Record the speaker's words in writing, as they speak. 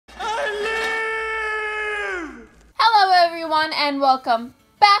everyone, and welcome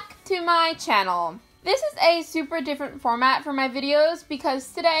back to my channel. This is a super different format for my videos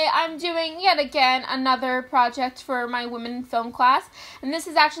because today I'm doing yet again another project for my women in film class, and this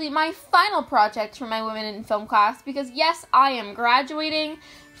is actually my final project for my women in film class because yes, I am graduating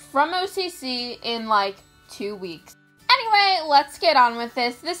from OCC in like 2 weeks. Anyway, let's get on with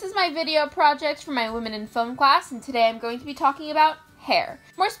this. This is my video project for my women in film class, and today I'm going to be talking about hair.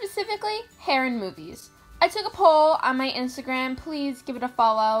 More specifically, hair in movies. I took a poll on my Instagram, please give it a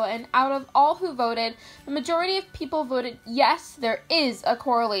follow, and out of all who voted, the majority of people voted yes, there is a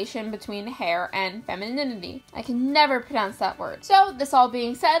correlation between hair and femininity. I can never pronounce that word. So, this all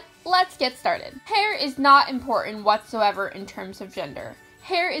being said, let's get started. Hair is not important whatsoever in terms of gender.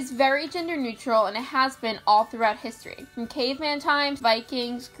 Hair is very gender neutral, and it has been all throughout history, from caveman times,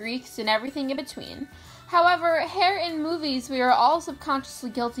 Vikings, Greeks, and everything in between. However, hair in movies, we are all subconsciously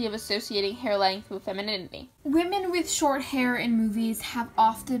guilty of associating hair length with femininity. Women with short hair in movies have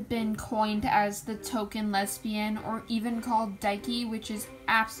often been coined as the token lesbian, or even called dykey, which is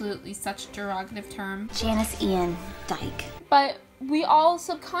absolutely such a derogative term. Janice Ian Dyke. But we all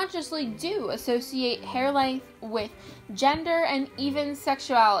subconsciously do associate hair length with gender and even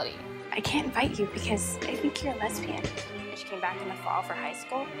sexuality. I can't invite you because I think you're a lesbian. She came back in the fall for high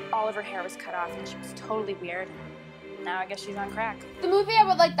school. All of her hair was cut off and she was totally weird. Now I guess she's on crack. The movie I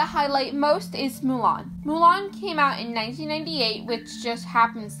would like to highlight most is Mulan. Mulan came out in 1998, which just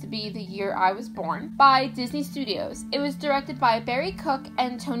happens to be the year I was born, by Disney Studios. It was directed by Barry Cook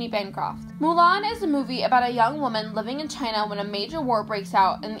and Tony Bancroft. Mulan is a movie about a young woman living in China when a major war breaks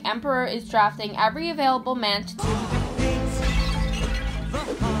out and the emperor is drafting every available man to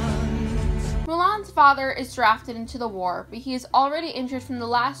Mulan's father is drafted into the war, but he is already injured from the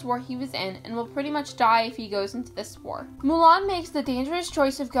last war he was in and will pretty much die if he goes into this war. Mulan makes the dangerous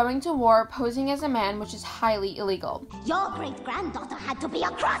choice of going to war posing as a man, which is highly illegal. Your great-granddaughter had to be a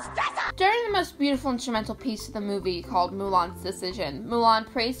cross-dresser! During the most beautiful instrumental piece of the movie called Mulan's Decision, Mulan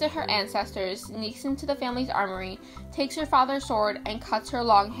prays to her ancestors, sneaks into the family's armory, takes her father's sword, and cuts her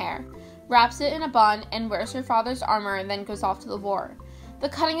long hair, wraps it in a bun, and wears her father's armor, and then goes off to the war. The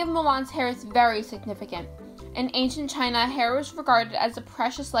cutting of Mulan's hair is very significant. In ancient China, hair was regarded as a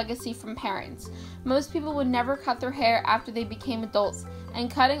precious legacy from parents. Most people would never cut their hair after they became adults, and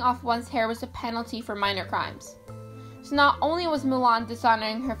cutting off one's hair was a penalty for minor crimes. So not only was Mulan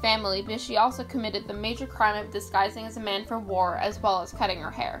dishonoring her family, but she also committed the major crime of disguising as a man for war, as well as cutting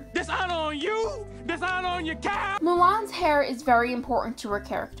her hair. Dishonor on you! Dishonor on your cow! Mulan's hair is very important to her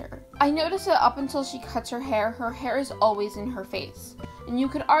character. I noticed that up until she cuts her hair is always in her face. And you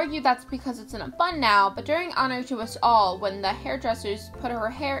could argue that's because it's in a bun now, but during Honor to Us All, when the hairdressers put her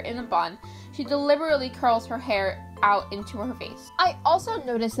hair in a bun, she deliberately curls her hair out into her face. I also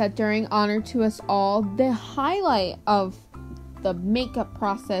noticed that during Honor to Us All, the highlight of the makeup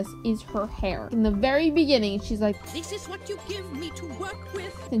process is her hair. In the very beginning, she's like, "This is what you give me to work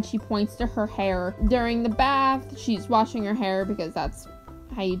with." And she points to her hair. During the bath, she's washing her hair because that's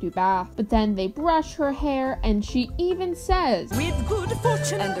how you do bath. But then they brush her hair, and she even says, "With good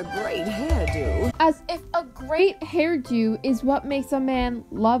fortune and a great hairdo." As if a great hairdo is what makes a man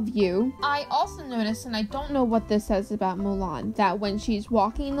love you. I also noticed, and I don't know what this says about Mulan, that when she's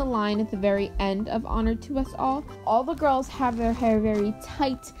walking the line at the very end of Honor to Us all the girls have their hair very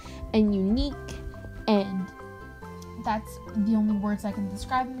tight and unique, and that's the only words I can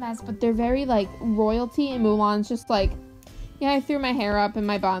describe them as, but they're very like royalty, and Mulan's just like, yeah, I threw my hair up in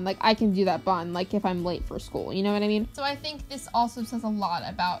my bun. Like, I can do that bun, like, if I'm late for school. You know what I mean? So I think this also says a lot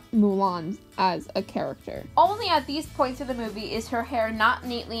about Mulan as a character. Only at these points of the movie is her hair not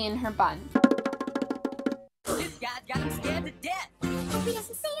neatly in her bun. This guy got him scared to death. He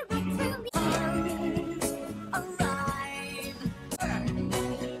doesn't see it right through me. Arrive.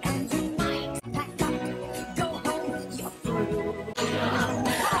 And you might pack up, go home, you're through.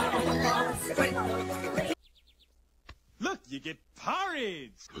 Look, you get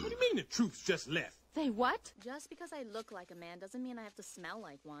porridge! What do you mean the troops just left? They what? Just because I look like a man doesn't mean I have to smell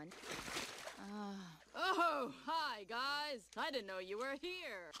like one. Oh, hi, guys. I didn't know you were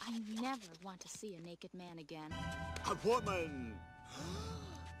here. I never want to see a naked man again. A woman!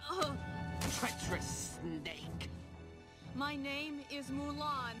 Oh, Treacherous snake! my name is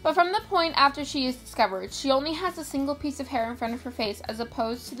Mulan. But from the point after she is discovered, she only has a single piece of hair in front of her face as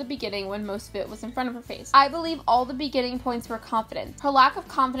opposed to the beginning when most of it was in front of her face. I believe all the beginning points were confidence. Her lack of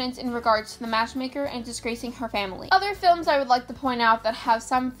confidence in regards to the matchmaker and disgracing her family. Other films I would like to point out that have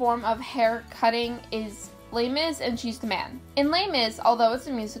some form of hair cutting is Les Mis and She's the Man. In Les Mis, although it's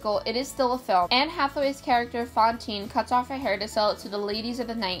a musical, it is still a film. Anne Hathaway's character, Fantine, cuts off her hair to sell it to the ladies of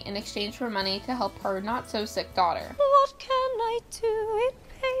the night in exchange for money to help her not-so-sick daughter. What can I do, it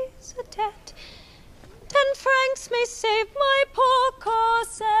pays a debt. 10 francs may save my poor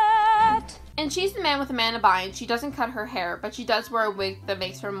corset. And she's the man with a man to bind. She doesn't cut her hair, but she does wear a wig that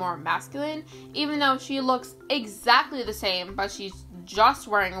makes her more masculine, even though she looks exactly the same, but she's just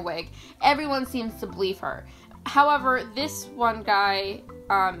wearing a wig. Everyone seems to believe her. However, this one guy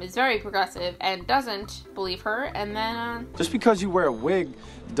is very progressive and doesn't believe her, and then Just because you wear a wig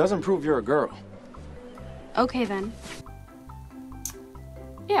doesn't prove you're a girl. Okay, then.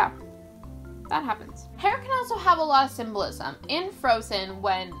 yeah, that happens. Hair can also have a lot of symbolism. In Frozen,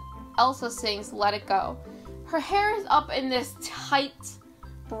 when Elsa sings Let It Go, her hair is up in this tight,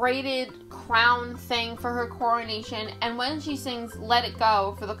 braided crown thing for her coronation, and when she sings Let It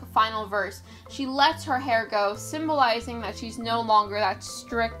Go for the final verse, she lets her hair go, symbolizing that she's no longer that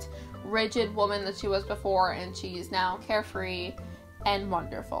strict, rigid woman that she was before, and she's now carefree and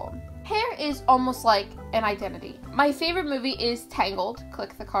wonderful. Hair is almost like an identity. My favorite movie is Tangled.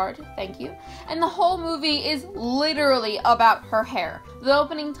 Click the card, thank you. And the whole movie is literally about her hair. The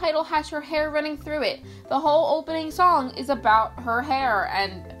opening title has her hair running through it. The whole opening song is about her hair,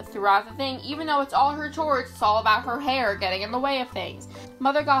 and throughout the thing, even though it's all her chores, it's all about her hair getting in the way of things.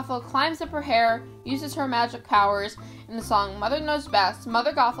 Mother Gothel climbs up her hair, uses her magic powers. In the song Mother Knows Best,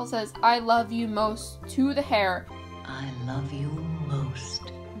 Mother Gothel says, "I love you most" to the hair. I love you most.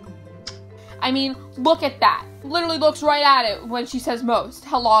 I mean, look at that. Literally looks right at it when she says most.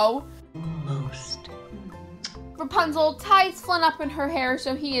 Hello? Most. Rapunzel ties Flynn up in her hair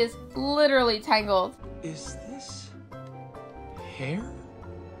so he is literally tangled. Is this hair?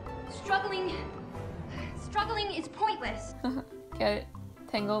 Struggling is pointless. Get it?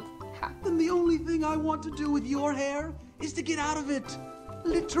 Tangled? Ha. Then the only thing I want to do with your hair is to get out of it.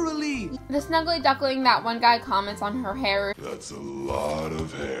 Literally. The snuggly duckling, that one guy comments on her hair. That's a lot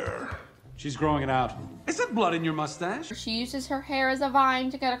of hair. She's growing it out. Is that blood in your mustache? She uses her hair as a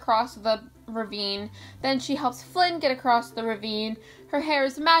vine to get across the ravine. Then she helps Flynn get across the ravine. Her hair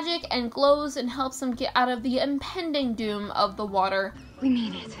is magic and glows and helps him get out of the impending doom of the water. We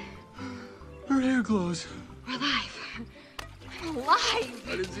need it. Her hair glows. We're alive. I'm alive.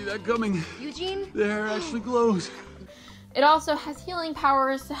 I didn't see that coming. Eugene? The hair actually glows. It also has healing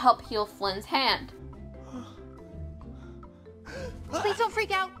powers to help heal Flynn's hand. Please don't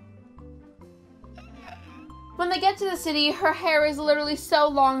freak out. When they get to the city, her hair is literally so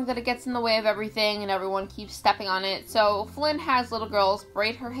long that it gets in the way of everything and everyone keeps stepping on it. So Flynn has little girls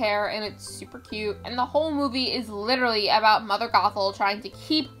braid her hair and it's super cute. And the whole movie is literally about Mother Gothel trying to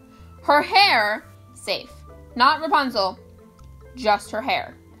keep her hair safe. Not Rapunzel, just her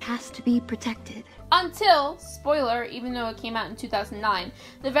hair. Has to be protected. Until, spoiler, even though it came out in 2009,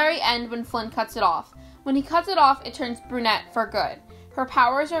 the very end when Flynn cuts it off. When he cuts it off, it turns brunette for good. Her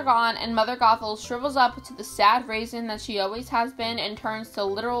powers are gone, and Mother Gothel shrivels up to the sad raisin that she always has been and turns to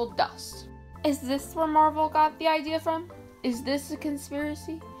literal dust. Is this where Marvel got the idea from? Is this a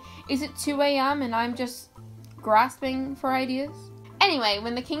conspiracy? Is it 2 a.m. and I'm just grasping for ideas? Anyway,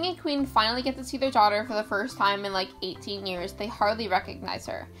 when the king and queen finally get to see their daughter for the first time in like 18 years, they hardly recognize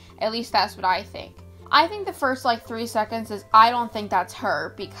her. At least that's what I think. I think the first like 3 seconds is I don't think that's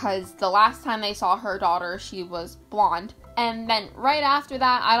her, because the last time they saw her daughter, she was blonde. And then right after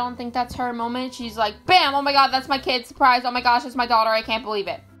that, I don't think that's her moment. She's like, bam, oh my god, that's my kid, surprise, oh my gosh, it's my daughter, I can't believe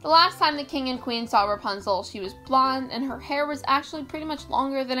it. The last time the king and queen saw Rapunzel, she was blonde and her hair was actually pretty much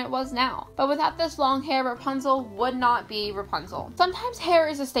longer than it was now. But without this long hair, Rapunzel would not be Rapunzel. Sometimes hair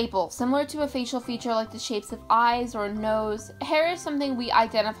is a staple, similar to a facial feature like the shapes of eyes or nose. Hair is something we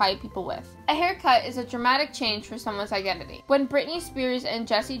identify people with. A haircut is a dramatic change for someone's identity. When Britney Spears and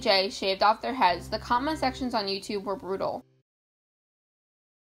Jessie J shaved off their heads, the comment sections on YouTube were brutal.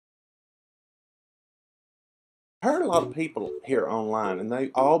 I heard a lot of people here online, and they've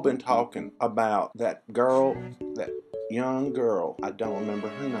all been talking about that girl, that young girl. I don't remember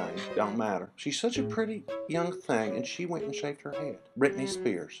her name. Don't matter. She's such a pretty young thing, and she went and shaved her head. Britney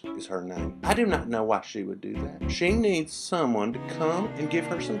Spears is her name. I do not know why she would do that. She needs someone to come and give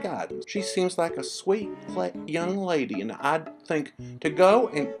her some guidance. She seems like a sweet young lady, and I think to go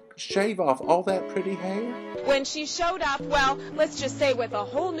and shave off all that pretty hair. When she showed up, well, let's just say with a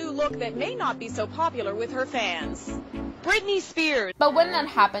whole new look that may not be so popular with her fans. Britney Spears. But when that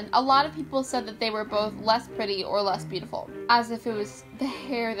happened, a lot of people said that they were both less pretty or less beautiful, as if it was the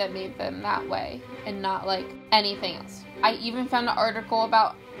hair that made them that way and not like anything else. I even found an article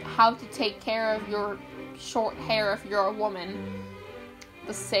about how to take care of your short hair if you're a woman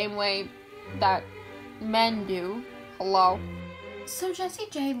the same way that men do. Hello. So Jessie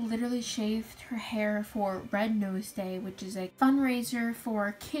J literally shaved her hair for Red Nose Day, which is a fundraiser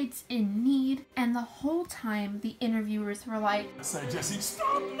for kids in need, and the whole time the interviewers were like, "Say, Jessie,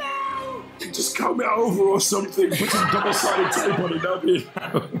 stop now! Just comb it over or something. Put some double-sided tape on it, don't you?"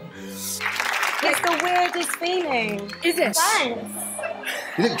 It's the weirdest feeling. Is it? Thanks.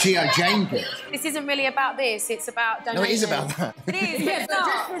 You look G.I. Jane good. This isn't really about this, it's about donating. No, it is about that. It is, Yeah, but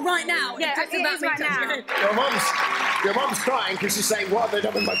just for right now. Yeah, it is right now. Your mum's crying because she's saying, "What have they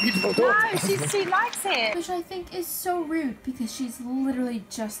done with my beautiful daughter?" No, she likes it. Which I think is so rude because she's literally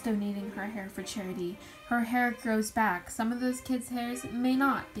just donating her hair for charity. Her hair grows back. Some of those kids' hairs may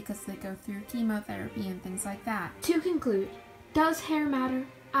not because they go through chemotherapy and things like that. To conclude, does hair matter?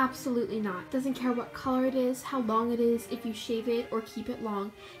 Absolutely not. Doesn't care what color it is, how long it is, if you shave it or keep it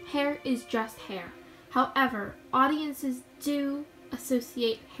long. Hair is just hair. However, audiences do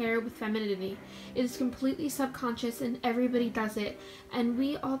associate hair with femininity. It is completely subconscious and everybody does it, and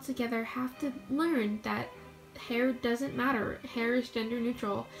we all together have to learn that hair doesn't matter. Hair is gender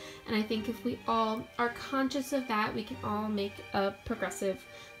neutral, and I think if we all are conscious of that, we can all make a progressive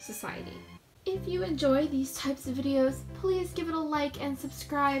society. If you enjoy these types of videos, please give it a like and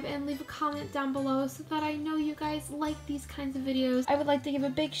subscribe and leave a comment down below so that I know you guys like these kinds of videos. I would like to give a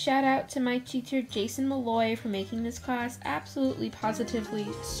big shout out to my teacher Jason Malloy for making this class absolutely positively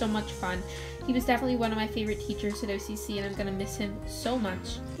so much fun. He was definitely one of my favorite teachers at OCC and I'm gonna miss him so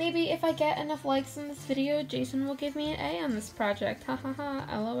much. Maybe if I get enough likes in this video, Jason will give me an A on this project. Hahaha,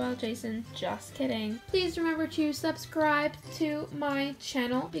 lol Jason, just kidding. Please remember to subscribe to my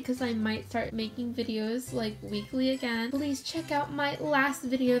channel because I might start making videos like weekly again. Please check out my last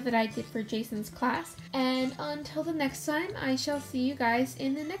video that I did for Jason's class. And until the next time, I shall see you guys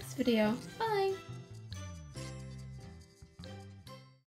in the next video. Bye!